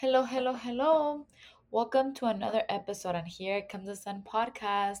Hello, hello, hello. Welcome to another episode on Here Comes the Sun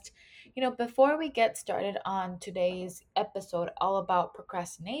podcast. Before we get started on today's episode, all about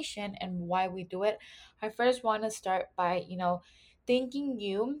procrastination and why we do it, I first want to start by, thanking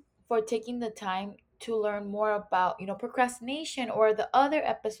you for taking the time to learn more about, procrastination or the other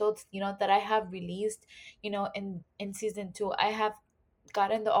episodes, that I have released, in season 2. I have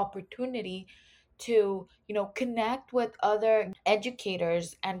gotten the opportunity to connect with other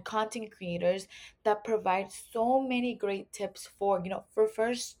educators and content creators that provide so many great tips for for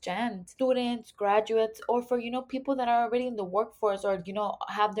first gen students, graduates, or for people that are already in the workforce, or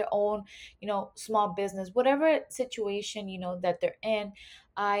have their own small business, whatever situation that they're in.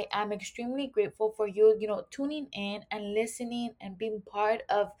 I am extremely grateful for you tuning in and listening and being part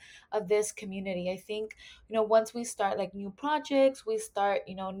of this community. I think once we start like new projects, we start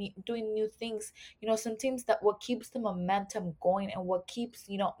doing new things, sometimes that what keeps the momentum going and what keeps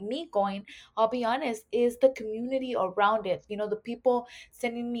me going, I'll be honest, is the community around it. The people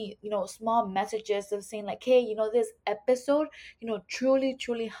sending me small messages of saying like, hey, this episode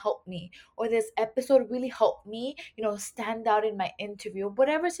truly helped me, or this episode really helped me stand out in my interview.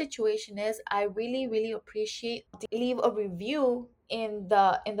 Whatever situation is, I really appreciate. Leave a review in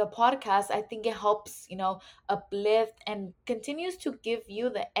the podcast. I think it helps uplift and continues to give you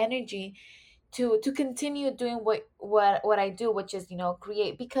the energy to continue doing what I do, which is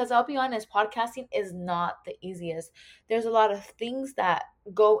create. Because I'll be honest, podcasting is not the easiest. There's a lot of things that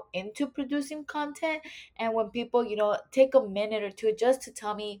go into producing content, and when people take a minute or two just to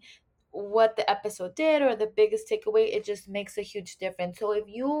tell me what the episode did or the biggest takeaway, it just makes a huge difference. So if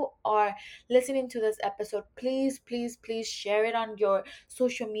you are listening to this episode, please share it on your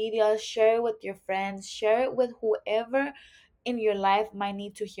social media, share it with your friends, share it with whoever in your life might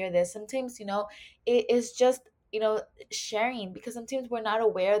need to hear this. Sometimes it is just sharing, because sometimes we're not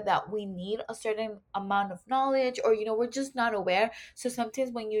aware that we need a certain amount of knowledge, or we're just not aware. So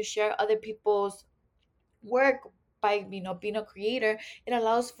sometimes when you share other people's work by being a creator, it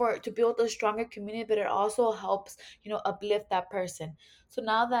allows for to build a stronger community, but it also helps uplift that person. So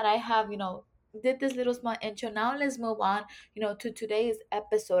now that I have did this little small intro, now let's move on to today's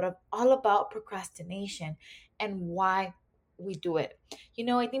episode of all about procrastination and why we do it.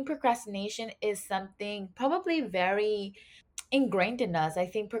 I think procrastination is something probably very ingrained in us. I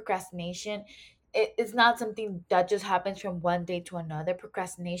think procrastination, it's not something that just happens from one day to another.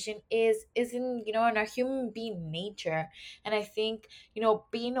 Procrastination is in in our human being nature. And I think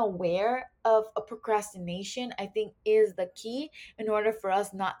being aware of a procrastination, I think, is the key in order for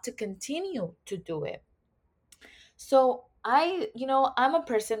us not to continue to do it. So I'm a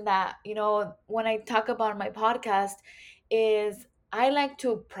person that, when I talk about my podcast, is I like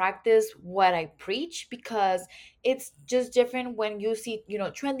to practice what I preach, because it's just different when you see,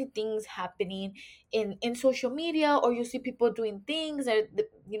 trendy things happening in social media, or you see people doing things, or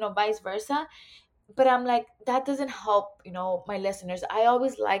vice versa. But I'm like, that doesn't help my listeners. I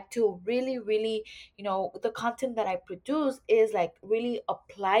always like to really the content that I produce is like really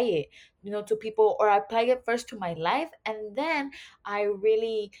apply it to people, or I apply it first to my life, and then I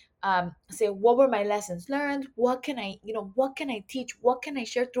really say, what were my lessons learned, what can I teach, what can I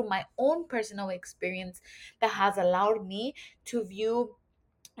share through my own personal experience that has allowed me to view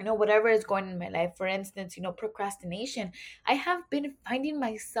whatever is going in my life. For instance, procrastination, I have been finding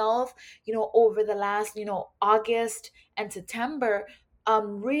myself over the last August and September,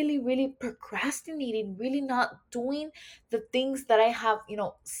 really procrastinating, really not doing the things that I have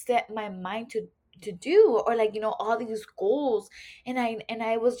set my mind to do, or like all these goals. And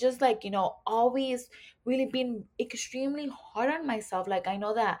I was just like always really being extremely hard on myself. Like, I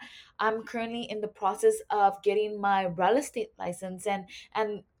know that I'm currently in the process of getting my real estate license,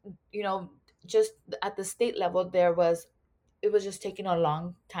 and you know just at the state level, it was just taking a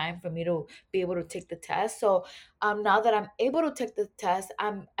long time for me to be able to take the test. So now that I'm able to take the test,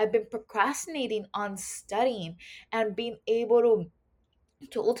 I've been procrastinating on studying and being able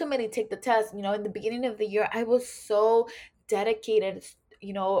to ultimately take the test. In the beginning of the year, I was so dedicated,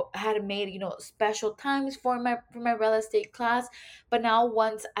 had made special times for my real estate class. But now,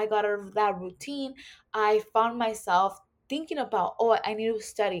 once I got out of that routine, I found myself thinking about, oh, I need to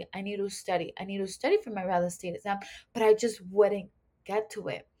study for my real estate exam, but I just wouldn't get to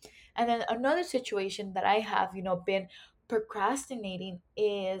it. And then another situation that I have been procrastinating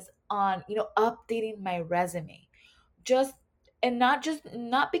is on updating my resume. Just, and not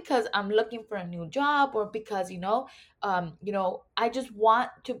because I'm looking for a new job, or because I just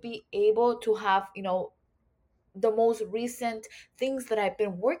want to be able to have the most recent things that I've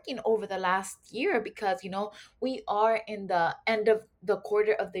been working over the last year, because we are in the end of the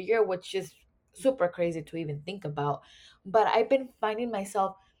quarter of the year, which is super crazy to even think about. But I've been finding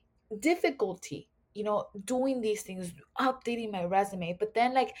myself difficulty, doing these things, updating my resume. But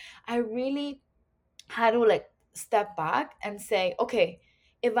then, like, I really had to, like, step back and say, okay,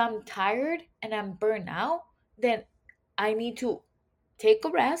 if I'm tired and I'm burnt out, then I need to take a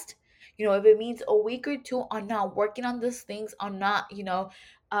rest. If it means a week or two on not working on these things, on not,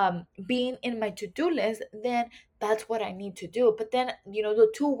 being in my to-do list, then that's what I need to do. But then,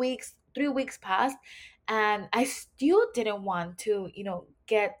 the 2 weeks, 3 weeks passed, and I still didn't want to,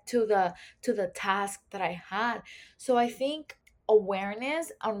 get to the task that I had. So I think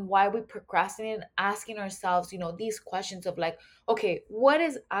awareness on why we procrastinate, and asking ourselves, these questions of, like, okay, what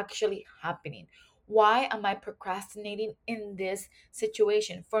is actually happening? Why am I procrastinating in this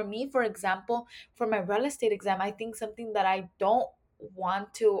situation? For me, for example, for my real estate exam, I think something that I don't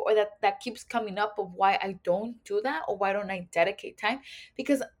want to, or that keeps coming up, of why I don't do that, or why don't I dedicate time,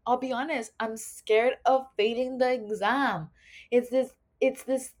 because I'll be honest, I'm scared of failing the exam. It's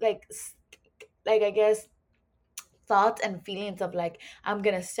this like, I guess, thoughts and feelings of, like, I'm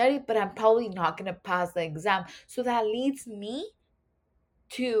gonna study, but I'm probably not gonna pass the exam. So that leads me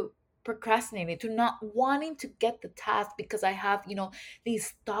to procrastinating, to not wanting to get the task, because I have,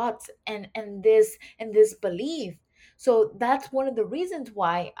 these thoughts and this belief. So that's one of the reasons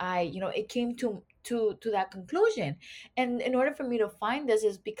why it came to that conclusion. And in order for me to find this,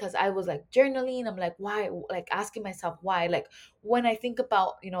 is because I was, like, journaling. I'm like, why, like, asking myself why, like, when I think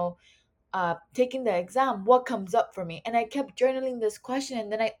about, taking the exam, what comes up for me? And I kept journaling this question,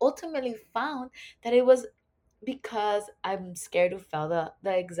 and then I ultimately found that it was because I'm scared to fail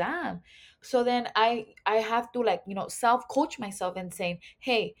the exam. So then I have to, like, self coach myself and saying,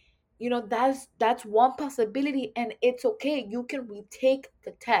 hey, that's one possibility, and it's okay. You can retake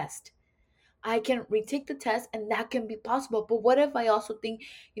the test. I can retake the test, and that can be possible. But what if I also think,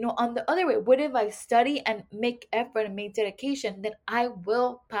 on the other way, what if I study and make effort and make dedication, then I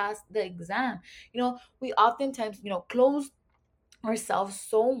will pass the exam. We oftentimes, close ourselves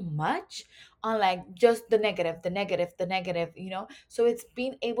so much on, like, just the negative. So it's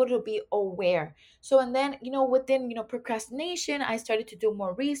being able to be aware. So, and then, within, procrastination, I started to do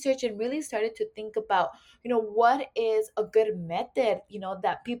more research and really started to think about, what is a good method,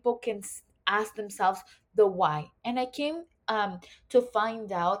 that people can ask themselves the why. And I came to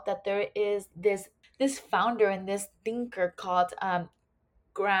find out that there is this founder and this thinker called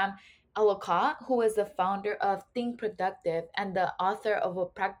Graham Alocott, who is the founder of Think Productive and the author of A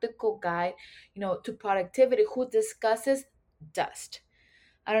Practical Guide, to Productivity, who discusses DUST.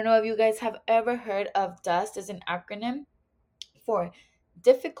 I don't know if you guys have ever heard of DUST as an acronym for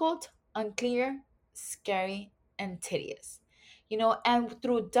difficult, unclear, scary, and tedious. And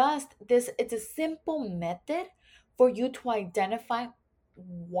through DUST, this it's a simple method for you to identify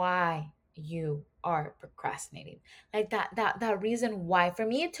why you are procrastinating. Like that reason why. For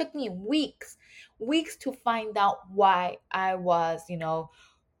me, it took me weeks to find out why I was,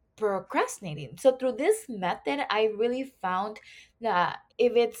 procrastinating. So through this method, I really found that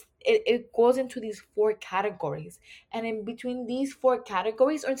if it goes into these four categories, and in between these four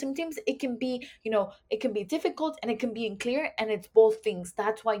categories, or sometimes it can be, it can be difficult and it can be unclear, and it's both things.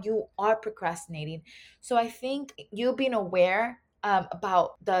 That's why you are procrastinating. So I think you being aware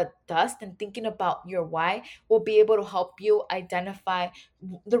about the dust and thinking about your why will be able to help you identify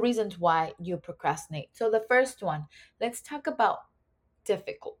the reasons why you procrastinate. So the first one, let's talk about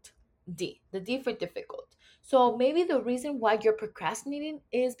difficult. The D for difficult. So maybe the reason why you're procrastinating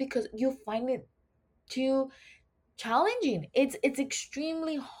is because you find it too challenging. It's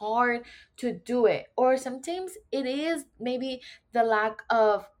extremely hard to do it. Or sometimes it is maybe the lack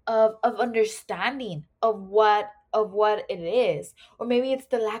of understanding of what it is. Or maybe it's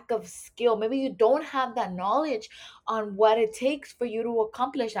the lack of skill. Maybe you don't have that knowledge on what it takes for you to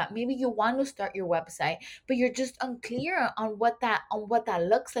accomplish that. Maybe you want to start your website, but you're just unclear on what that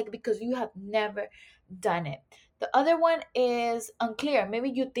looks like, because you have never done it. The other one is unclear. Maybe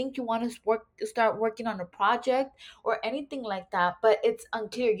you think you want to start working on a project or anything like that, but it's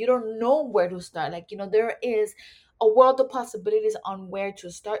unclear. You don't know where to start. Like, there is a world of possibilities on where to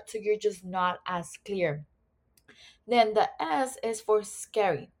start, so you're just not as clear. Then the S is for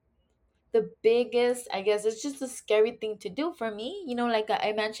scary. The biggest, I guess, it's just a scary thing to do for me. Like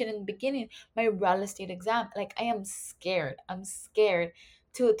I mentioned in the beginning, my real estate exam. Like, I am scared. I'm scared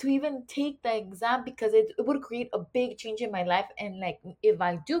to even take the exam, because it would create a big change in my life. And like, if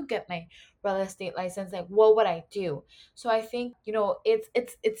I do get my real estate license, like what would I do? So I think,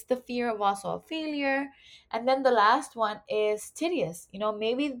 it's the fear of also a failure. And then the last one is tedious.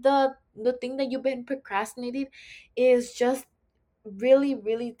 Maybe the thing that you've been procrastinating is just really,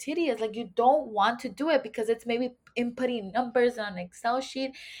 really tedious. Like, you don't want to do it because it's maybe inputting numbers on an Excel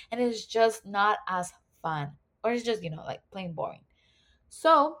sheet, and it's just not as fun, or it's just, like, plain boring.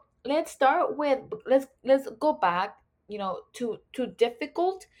 So let's go back, to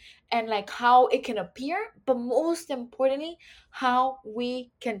difficult, and like how it can appear, but most importantly, how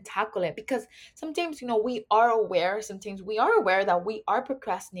we can tackle it. Because sometimes, sometimes we are aware that we are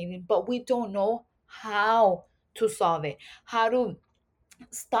procrastinating, but we don't know how to solve it, how to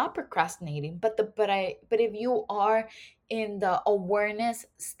stop procrastinating. But if you are in the awareness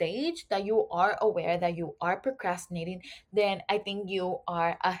stage, that you are aware that you are procrastinating, then I think you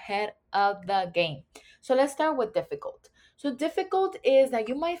are ahead of the game. So let's start with difficult. So difficult is that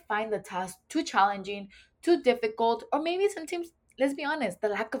you might find the task too challenging, too difficult, or maybe sometimes, let's be honest, the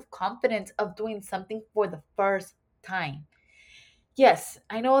lack of confidence of doing something for the first time. Yes,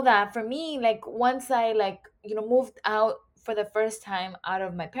 I know that for me, like, once I, like, moved out for the first time out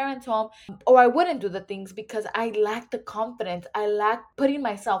of my parents' home, or I wouldn't do the things because I lacked the confidence. I lacked putting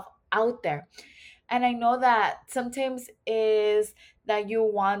myself out there. And I know that sometimes is that you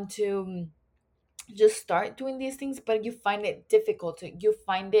want to just start doing these things, but you find it difficult. You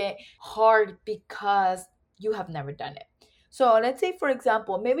find it hard because you have never done it. So let's say, for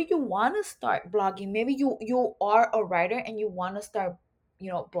example, maybe you want to start blogging. Maybe you are a writer and you want to start,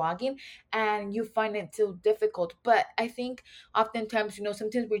 blogging, and you find it too difficult. But I think oftentimes,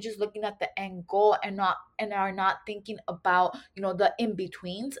 sometimes we're just looking at the end goal, and are not thinking about, the in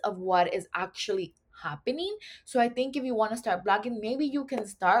betweens of what is actually happening. So I think if you want to start blogging, maybe you can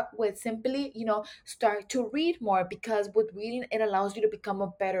start with simply, start to read more, because with reading, it allows you to become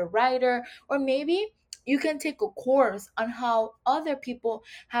a better writer. Or maybe you can take a course on how other people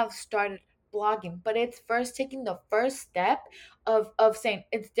have started blogging. But it's first taking the first step of saying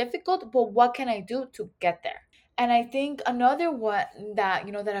it's difficult, but what can I do to get there? And I think another one that,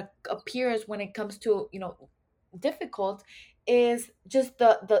 that appears when it comes to, difficult, is just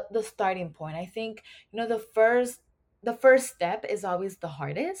the starting point. I think, the first step is always the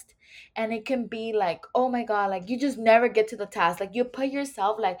hardest. And it can be like, oh my god, like, you just never get to the task. Like, you put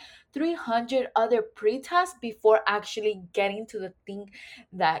yourself like 300 other pre-tasks before actually getting to the thing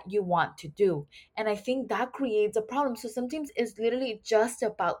that you want to do. And I think that creates a problem. So sometimes it's literally just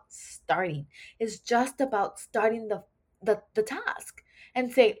about starting. It's just about starting the task,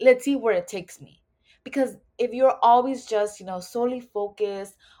 and say, let's see where it takes me. Because if you're always just, solely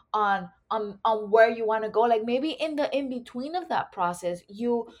focused on where you want to go, like, maybe in the in between of that process,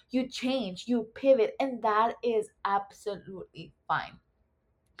 you change, you pivot, and that is absolutely fine.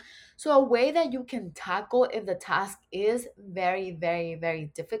 So a way that you can tackle if the task is very, very,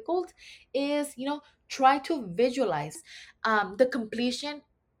 very difficult is, try to visualize the completion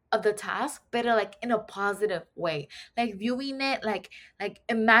of the task, but like in a positive way. Like, viewing it, like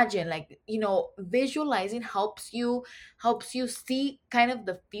imagine, like, visualizing helps you see kind of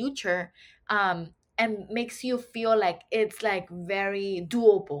the future, and makes you feel like it's like very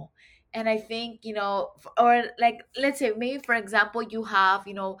doable. And I think, or like, let's say, maybe for example, you have,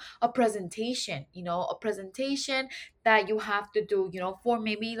 a presentation that you have to do, for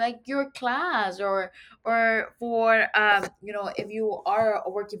maybe like your class, or for, if you are a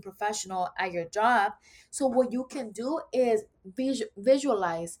working professional at your job. So what you can do is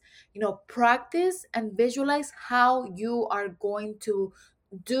visualize, practice and visualize how you are going to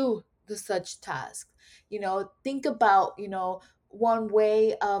do the such task. Think about, one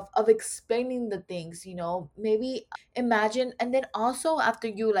way of explaining the things, maybe imagine. And then also, after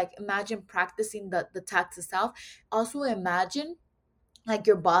you like imagine practicing the task itself, also imagine like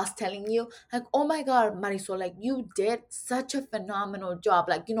your boss telling you, like, oh my god, Marisol, like, you did such a phenomenal job.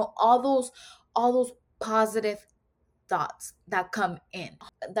 Like, all those positive thoughts that come in.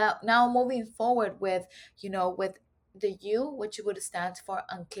 That now, moving forward with, with the U, which would stand for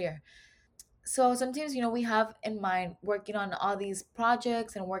unclear. So sometimes, we have in mind working on all these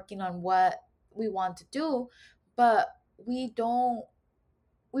projects and working on what we want to do, but we don't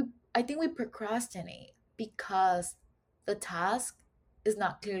we I think we procrastinate because the task is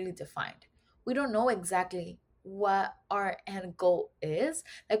not clearly defined. We don't know exactly what our end goal is.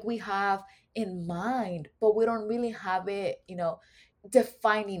 Like, we have in mind, but we don't really have it,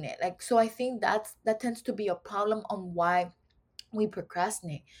 defining it. Like, so I think that tends to be a problem on why we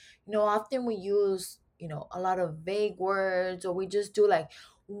procrastinate. Often we use, a lot of vague words, or we just do like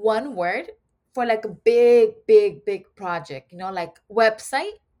one word for like a big project, like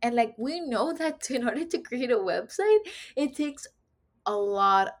website. And like we know that in order to create a website, it takes a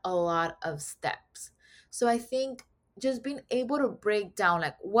lot of steps. So I think just being able to break down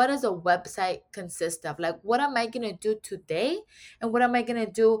like what does a website consist of, like what am I gonna do today, and what am I gonna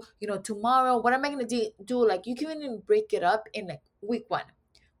do tomorrow, what am I gonna do like you can even break it up in like week 1,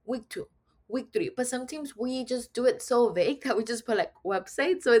 week 2, week 3. But sometimes we just do it so vague that we just put like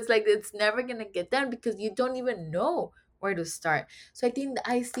website, so it's like it's never gonna get done because you don't even know where to start. So I think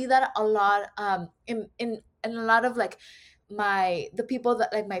I see that a lot in a lot of like the people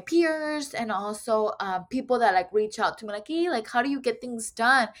that like my peers, and also people that like reach out to me like, hey, like how do you get things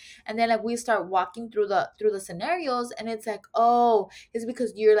done? And then like we start walking through the scenarios, and it's like, oh, it's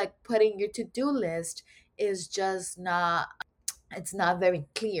because you're like putting your to-do list is just not, it's not very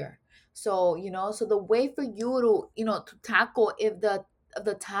clear. So so the way for you to to tackle if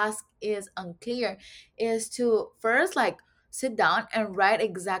the task is unclear is to first like sit down and write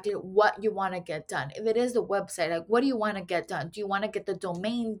exactly what you want to get done. If it is the website, like what do you want to get done? Do you want to get the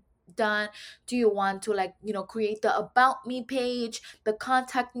domain done? Do you want to like create the about me page, the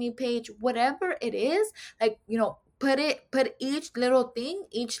contact me page, whatever it is, like put each little thing,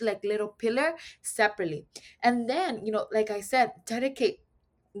 each like little pillar separately. And then like I said, dedicate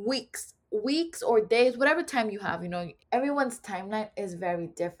weeks or days, whatever time you have. Everyone's timeline is very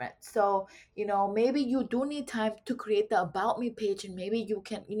different. So maybe you do need time to create the about me page, and maybe you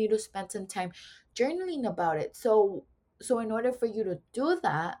need to spend some time journaling about it. So in order for you to do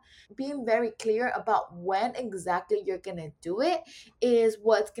that, being very clear about when exactly you're gonna do it is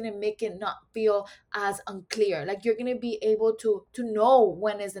what's gonna make it not feel as unclear. Like you're gonna be able to know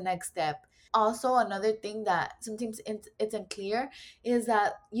when is the next step. Also, another thing that sometimes it's unclear is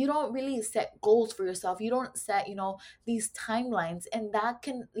that you don't really set goals for yourself. You don't set these timelines, and that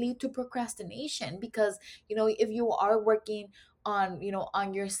can lead to procrastination. Because if you are working on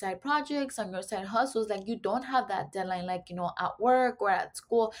on your side projects, on your side hustles, like you don't have that deadline, like at work or at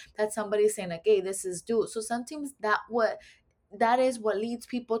school, that somebody's saying like, hey, this is due. So sometimes that is what leads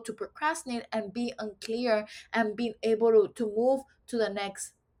people to procrastinate and be unclear, and being able to move to the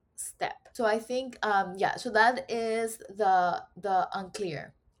next step. So I think yeah, so that is the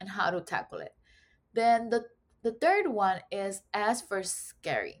unclear and how to tackle it. Then the third one is as for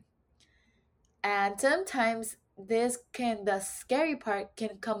scary. And sometimes the scary part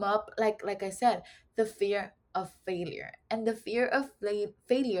can come up, like I said, the fear of failure. And the fear of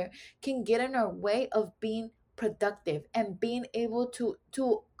failure can get in our way of being productive and being able to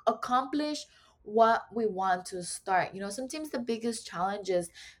accomplish what we want to start. Sometimes the biggest challenges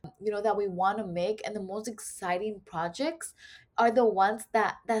that we want to make, and the most exciting projects are the ones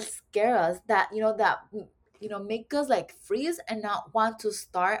that scare us, that make us like freeze and not want to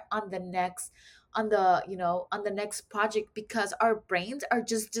start on the next project, because our brains are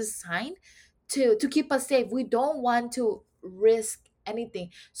just designed to keep us safe. We don't want to risk anything.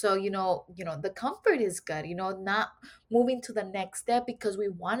 So the comfort is good, not moving to the next step, because we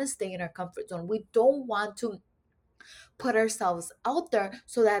want to stay in our comfort zone. We don't want to put ourselves out there.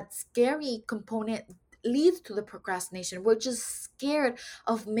 So that scary component leads to the procrastination. We're just scared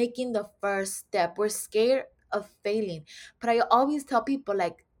of making the first step. We're scared of failing. But I always tell people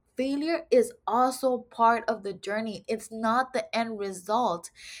like, failure is also part of the journey. It's not the end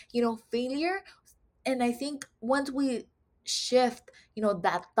result. Failure, and I think once we shift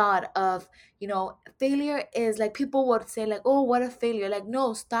that thought of failure is like, people would say like, oh, what a failure. Like,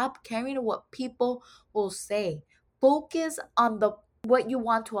 no, stop caring what people will say. Focus on the what you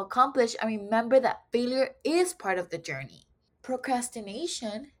want to accomplish, and remember that failure is part of the journey.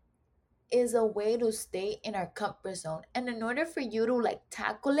 Procrastination is a way to stay in our comfort zone, and in order for you to like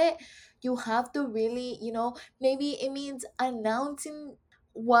tackle it, you have to really maybe it means announcing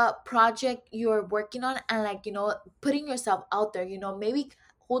what project you're working on, and like putting yourself out there, maybe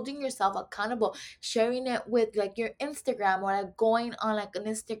holding yourself accountable, sharing it with like your Instagram, or like going on like an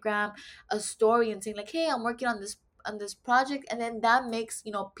Instagram a story and saying like, hey, I'm working on this project. And then that makes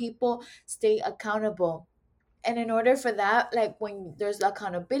people stay accountable. And in order for that, like when there's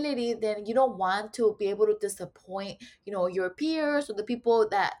accountability, then you don't want to be able to disappoint your peers, or the people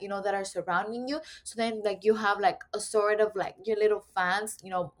that that are surrounding you. So then like you have like a sort of like your little fans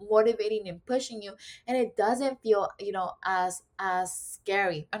motivating and pushing you, and it doesn't feel as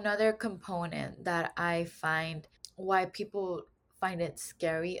scary. Another component that I find why people find it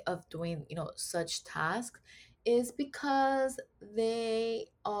scary of doing such tasks is because they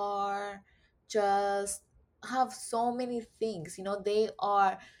are just have so many things. They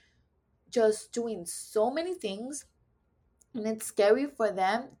are just doing so many things, and it's scary for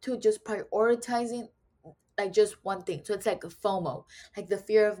them to just prioritizing like just one thing. So it's like a FOMO, like the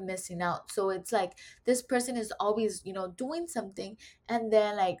fear of missing out. So it's like this person is always, doing something, and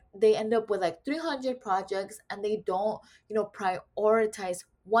then like they end up with like 300 projects, and they don't, prioritize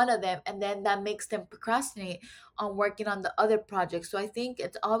one of them, and then that makes them procrastinate on working on the other project. So I think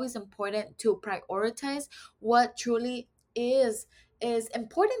it's always important to prioritize what truly is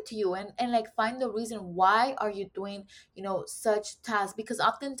important to you, and like find the reason why are you doing such tasks, because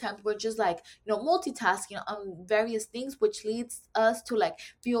oftentimes we're just like multitasking on various things, which leads us to like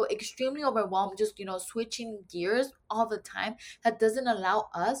feel extremely overwhelmed, just switching gears all the time. That doesn't allow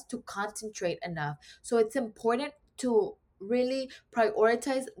us to concentrate enough. So it's important to really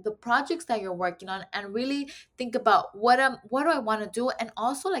prioritize the projects that you're working on, and really think about what do I want to do, and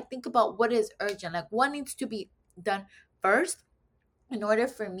also like think about what is urgent, like what needs to be done first in order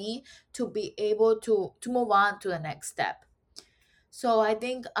for me to be able to move on to the next step. So I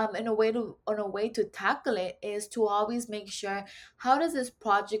think in a way to on a way to tackle it is to always make sure, how does this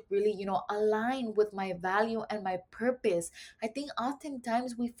project really align with my value and my purpose. I think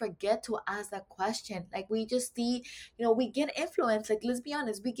oftentimes we forget to ask that question. Like we just see, we get influenced, like let's be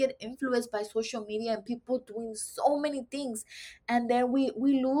honest, we get influenced by social media and people doing so many things, and then we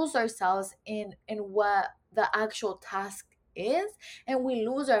lose ourselves in what the actual task is, and we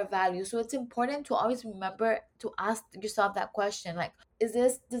lose our value. So it's important to always remember to ask yourself that question, like,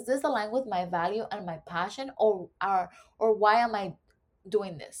 does this align with my value and my passion, or why am I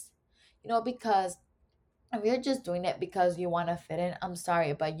doing this? Because if you're just doing it because you want to fit in, I'm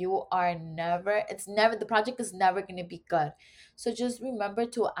sorry, but you are never, it's never, the project is never going to be good. So just remember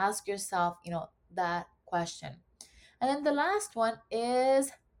to ask yourself, that question. And then the last one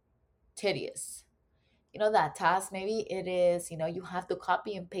is tedious. That task, maybe it is, you have to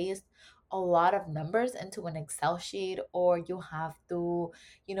copy and paste a lot of numbers into an Excel sheet, or you have to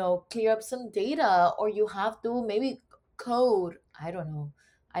clear up some data, or you have to maybe code. I don't know,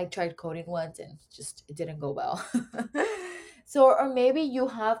 I tried coding once and just it didn't go well. So, or maybe you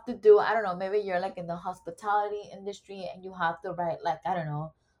have to do, I don't know, maybe you're like in the hospitality industry and you have to write like, I don't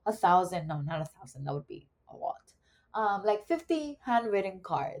know, 1,000, no, not 1,000, that would be a lot, like 50 handwritten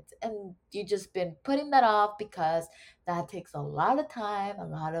cards, and you just been putting that off because that takes a lot of time, a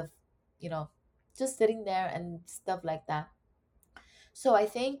lot of you know just sitting there and stuff like that. So I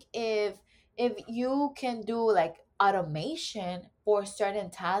think if you can do like automation for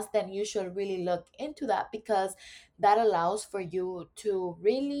certain tasks, then you should really look into that, because that allows for you to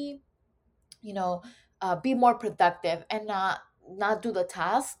really you know be more productive, and not do the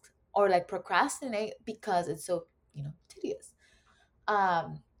task, or like procrastinate because it's so tedious.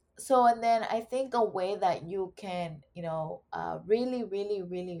 Um so and then I think a way that you can really really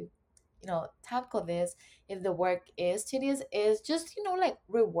really tackle this if the work is tedious is just like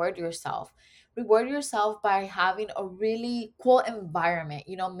reward yourself by having a really cool environment.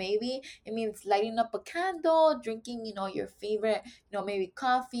 Maybe it means lighting up a candle, drinking your favorite maybe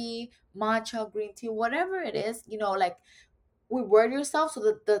coffee, matcha, green tea, whatever it is. Like reward yourself so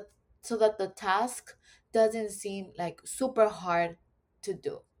that the task doesn't seem like super hard to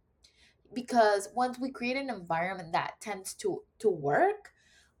do. Because once we create an environment that tends to work,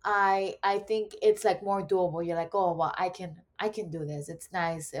 I think it's like more doable. You're like, oh well, I can do this. It's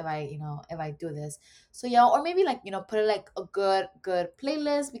nice if I do this. So yeah, or maybe like put it like a good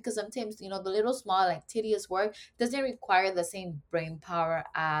playlist, because sometimes the little small like tedious work doesn't require the same brain power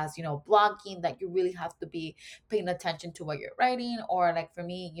as blogging, that you really have to be paying attention to what you're writing, or like for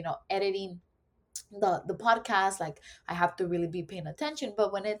me editing the podcast, like I have to really be paying attention.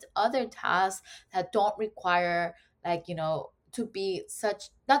 But when it's other tasks that don't require like to be such,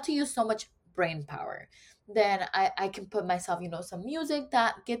 not to use so much brain power, then I can put myself some music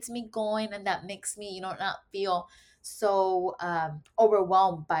that gets me going, and that makes me not feel so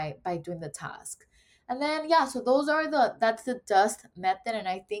overwhelmed by doing the task. And then yeah, so that's the dust method, and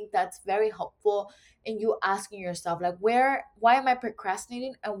I think that's very helpful in you asking yourself like, why am I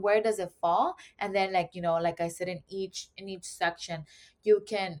procrastinating, and where does it fall? And then like like I said, in each section you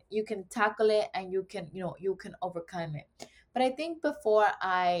can tackle it, and you can overcome it. But I think before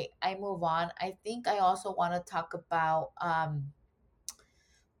I move on, I think I also want to talk about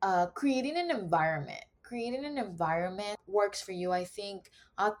creating an environment works for you. I think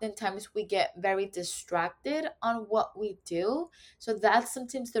oftentimes we get very distracted on what we do, so that's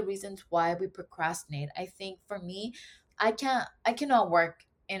sometimes the reasons why we procrastinate. I think for me, I cannot work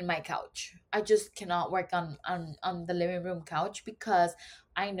in my couch. I just cannot work on the living room couch, because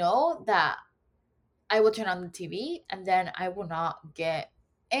I know that I will turn on the TV and then I will not get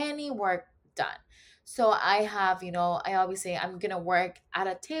any work done. So I have, I always say I'm gonna work at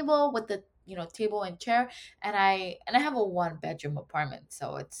a table with the table and chair, and I have a one bedroom apartment,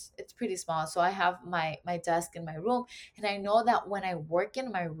 so it's pretty small. So I have my desk in my room, and I know that when I work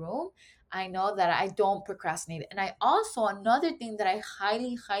in my room, I know that I don't procrastinate. And I also, another thing that I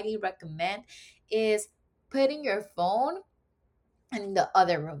highly highly recommend is putting your phone in the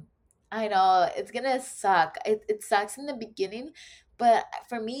other room. I know it's gonna suck. It sucks in the beginning, but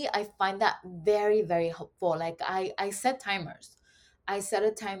for me, I find that very, very helpful. Like I set timers. I set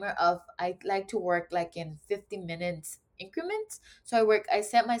a timer of, I like to work like in 50 minutes increments. So I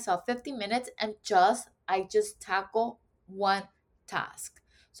set myself 50 minutes, and I just tackle one task.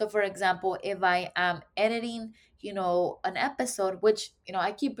 So for example, if I am editing, an episode, which,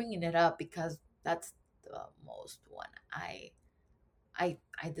 I keep bringing it up because that's the most one I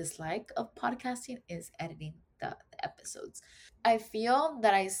dislike of podcasting is editing the episodes. I feel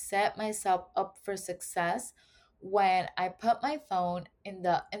that I set myself up for success when I put my phone in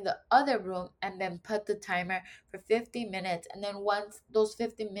the other room and then put the timer for 50 minutes, and then once those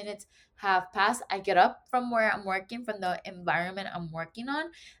 50 minutes have passed, I get up from where I'm working, from the environment I'm working on,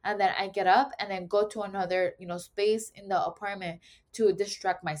 and then I get up and then go to another, space in the apartment to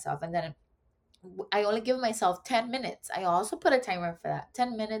distract myself. And then I only give myself 10 minutes. I also put a timer for that.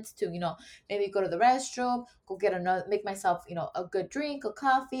 10 minutes to, maybe go to the restroom, go get another, make myself, a good drink, a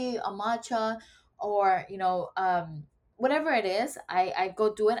coffee, a matcha, or, whatever it is. I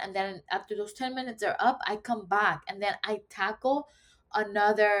go do it. And then after those 10 minutes are up, I come back and then I tackle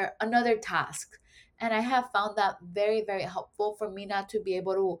another task. And I have found that very, very helpful for me not to be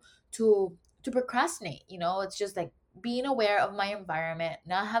able to procrastinate. It's just like being aware of my environment,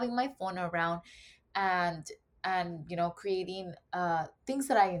 not having my phone around, and creating things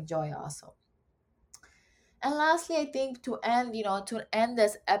that I enjoy also. And lastly, I think to end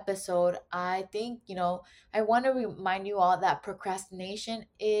this episode, I think, I want to remind you all that procrastination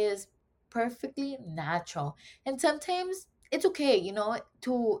is perfectly natural. And sometimes it's okay,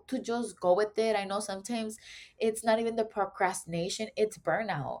 to just go with it. I know sometimes it's not even the procrastination, it's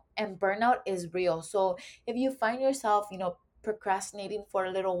burnout. And burnout is real. So if you find yourself, procrastinating for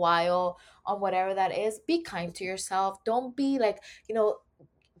a little while on whatever that is, be kind to yourself. Don't be like,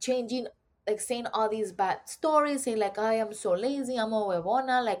 changing, like saying all these bad stories, saying like I am so lazy, I'm a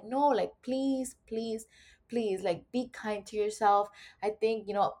huevona. Like, no, like please, please, please, like be kind to yourself. I think,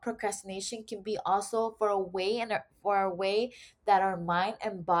 procrastination can be also for a way that our mind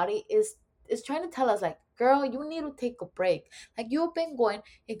and body is trying to tell us, like, girl, you need to take a break. Like, you've been going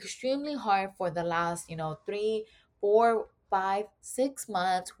extremely hard for the last, 3, 4, 5, 6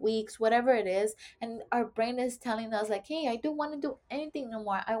 months, weeks, whatever it is, and our brain is telling us like, hey, I don't want to do anything no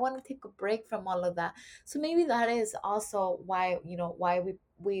more, I want to take a break from all of that. So maybe that is also why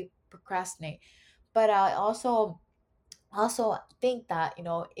we procrastinate. But I also think that,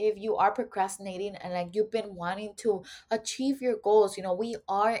 if you are procrastinating and like you've been wanting to achieve your goals, we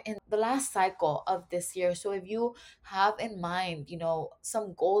are in the last cycle of this year. So if you have in mind,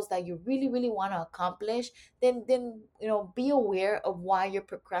 some goals that you really really want to accomplish, then be aware of why you're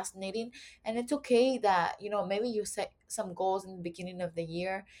procrastinating. And it's okay that, maybe you set some goals in the beginning of the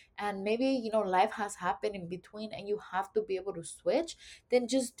year, and maybe, life has happened in between and you have to be able to switch. Then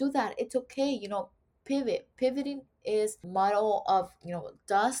just do that. It's okay. Pivoting is model of,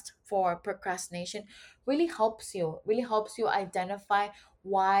 dust for procrastination. Really helps you identify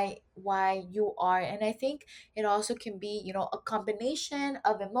why you are. And I think it also can be, a combination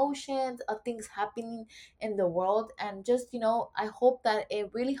of emotions, of things happening in the world. And just, I hope that it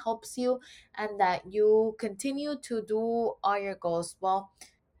really helps you, and that you continue to do all your goals well.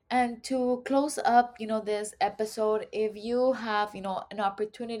 And to close up, this episode, if you have, an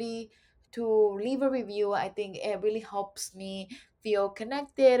opportunity to leave a review, I think it really helps me feel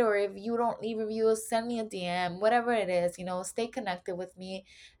connected. Or if you don't leave reviews, send me a DM, whatever it is, stay connected with me.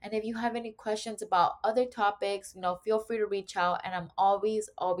 And if you have any questions about other topics, feel free to reach out. And I'm always,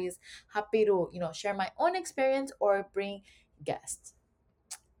 always happy to, share my own experience or bring guests.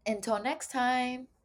 Until next time.